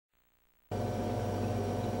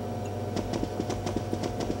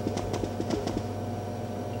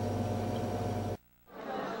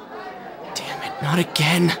Not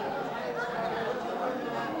again.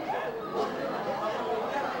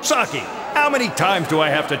 Saki, how many times do I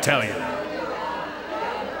have to tell you?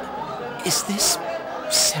 Is this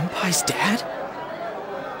Senpai's dad?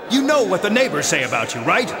 You know what the neighbors say about you,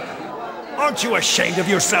 right? Aren't you ashamed of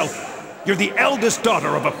yourself? You're the eldest daughter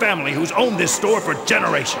of a family who's owned this store for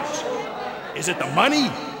generations. Is it the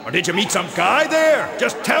money? Or did you meet some guy there?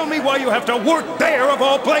 Just tell me why you have to work there of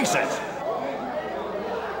all places!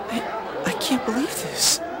 I can't believe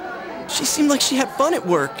this. She seemed like she had fun at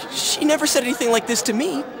work. She never said anything like this to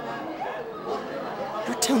me.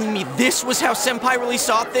 You're telling me this was how Senpai really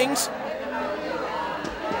saw things?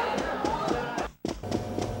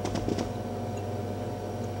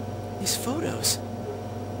 These photos.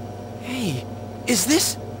 Hey, is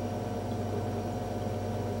this...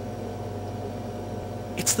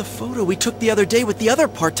 It's the photo we took the other day with the other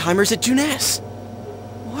part-timers at Junes.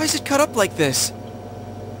 Why is it cut up like this?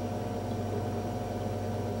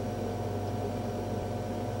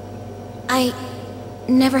 I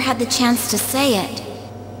never had the chance to say it.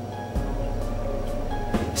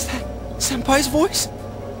 Is that Senpai's voice?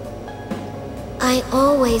 I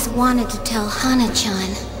always wanted to tell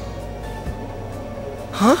Hana-chan.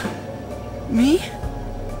 Huh? Me?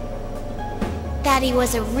 That he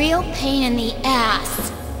was a real pain in the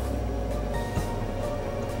ass.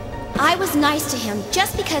 I was nice to him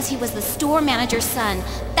just because he was the store manager's son,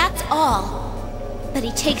 that's all. But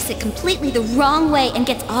he takes it completely the wrong way and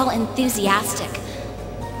gets all enthusiastic.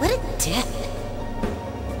 What a dick.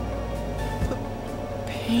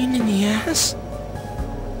 Pain in the ass?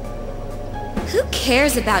 Who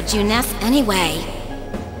cares about Junes anyway?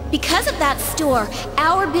 Because of that store,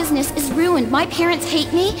 our business is ruined. My parents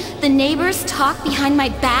hate me, the neighbors talk behind my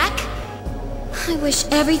back. I wish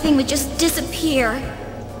everything would just disappear.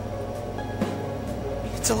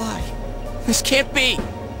 It's a lie. This can't be.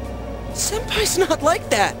 Senpai's not like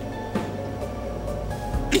that.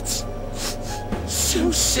 It's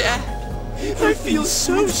so sad. I feel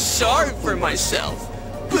so sorry for myself.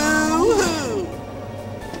 Boo-hoo!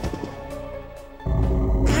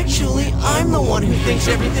 Actually, I'm the one who thinks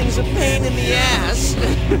everything's a pain in the ass.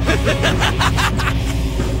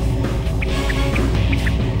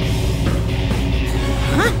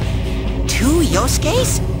 Huh? 2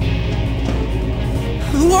 Yosuke's?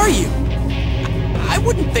 Who are you? I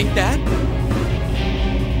wouldn't think that.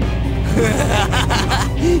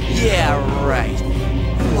 Yeah, right.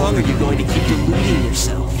 How long are you going to keep deluding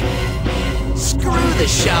yourself? Screw the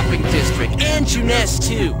shopping district, and Junes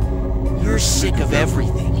too. You're sick of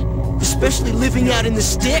everything, especially living out in the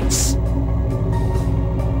sticks.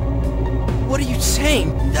 What are you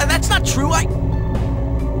saying? That's not true,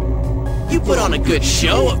 You put on a good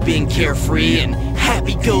show of being carefree and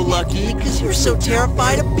happy-go-lucky because you're so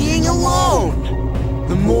terrified of being alone.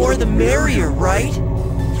 The more the merrier, right?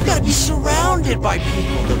 You gotta be surrounded by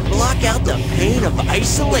people to block out the pain of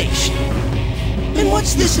isolation. And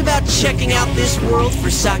what's this about checking out this world for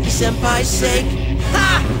Saki-senpai's sake?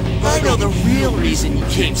 Ha! I know the real reason you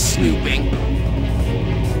came snooping.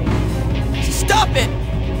 Stop it!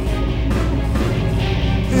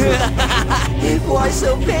 Why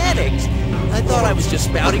so panicked? I thought I was just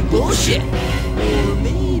spouting bullshit. Or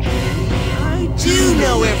maybe I do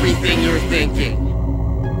know everything you're thinking.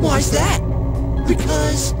 Why's that?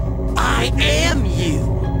 Because I am you.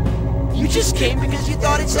 You just came because you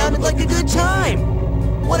thought it sounded like a good time.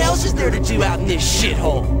 What else is there to do out in this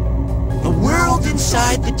shithole? A world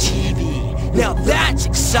inside the TV. Now that's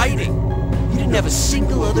exciting. You didn't have a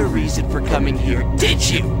single other reason for coming here, did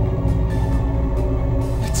you?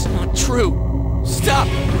 That's not true. Stop!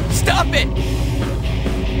 Stop it!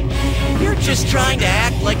 You're just trying to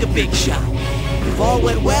act like a big shot. If all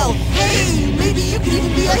went well, hey, maybe you could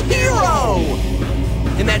even be a hero!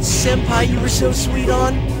 And that senpai you were so sweet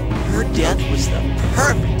on, her death was the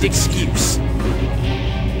perfect excuse.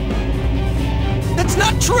 That's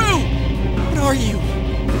not true! What are you?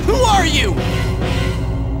 Who are you?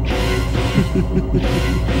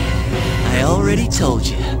 I already told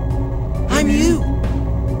you. I'm you.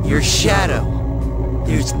 You're Shadow.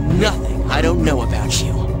 There's nothing I don't know about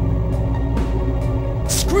you.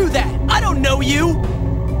 Screw that! I don't know you!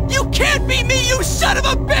 You can't be me, you son of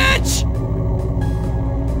a bitch!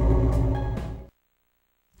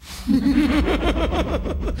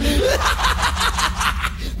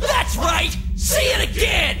 That's right! Say it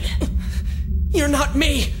again! You're not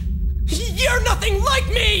me! You're nothing like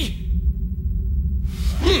me!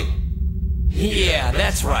 Yeah,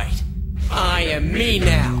 that's right. I am me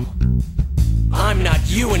now. I'm not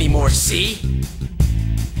you anymore, see?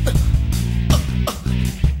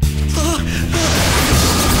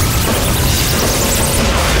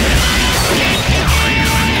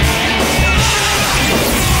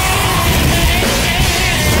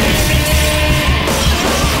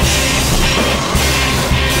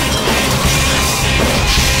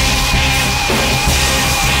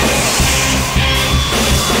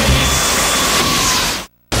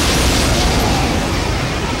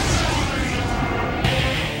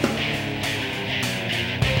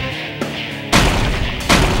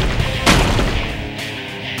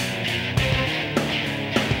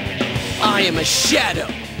 I am a shadow,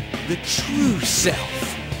 the true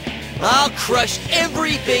self. I'll crush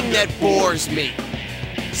everything that bores me,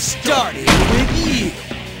 starting with you.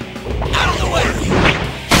 Out of the way!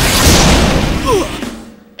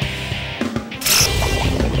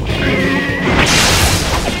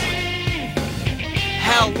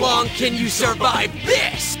 How long can you survive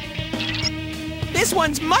this? This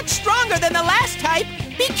one's much stronger than the last type.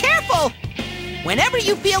 Be careful! Whenever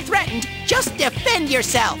you feel threatened, just defend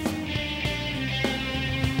yourself.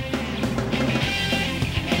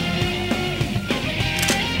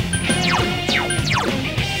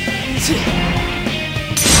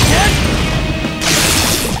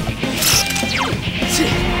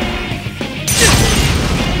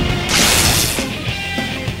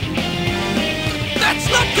 That's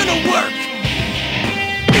not gonna work!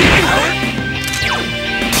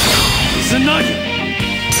 Tsunagi!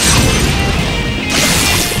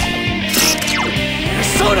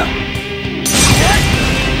 Soda!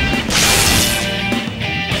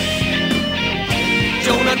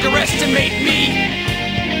 Don't underestimate me!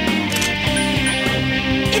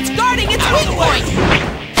 It's guarding its weak point!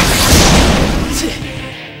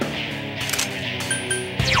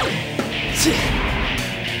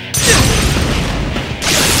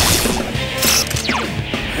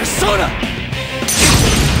 Soda!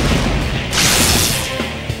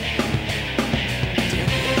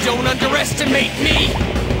 Don't underestimate me!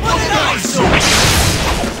 What an eyesore!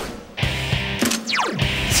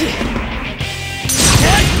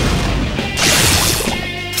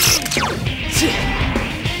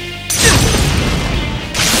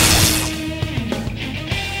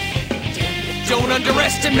 Don't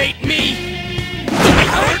underestimate me!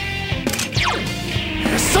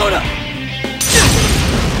 Soda!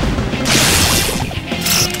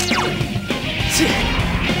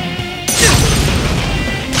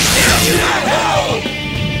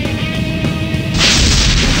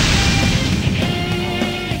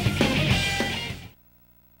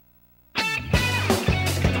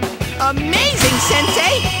 Amazing,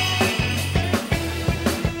 Sensei!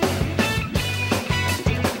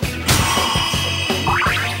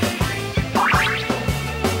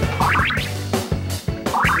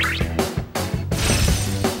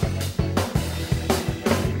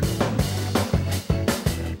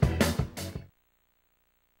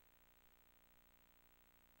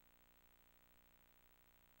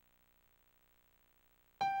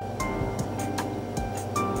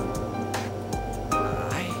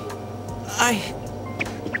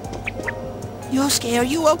 Yosuke, are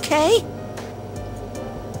you okay?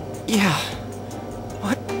 Yeah.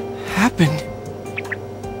 What happened?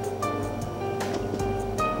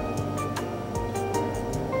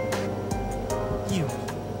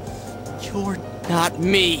 You're not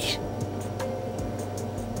me.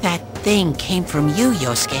 That thing came from you,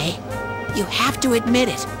 Yosuke. You have to admit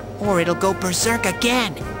it, or it'll go berserk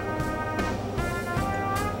again.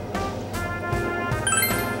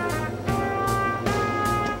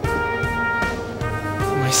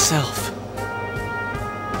 Myself.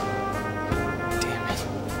 Damn it.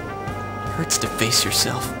 Hurts to face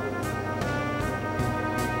yourself.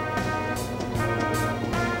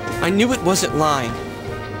 I knew it wasn't lying.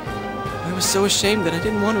 I was so ashamed that I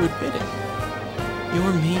didn't want to admit it.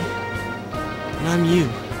 You're me, and I'm you.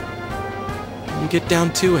 When you get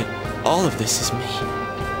down to it, all of this is me.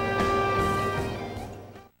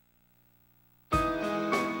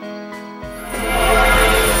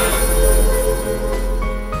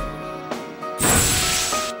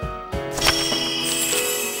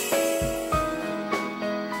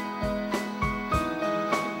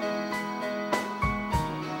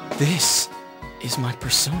 This is my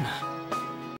persona.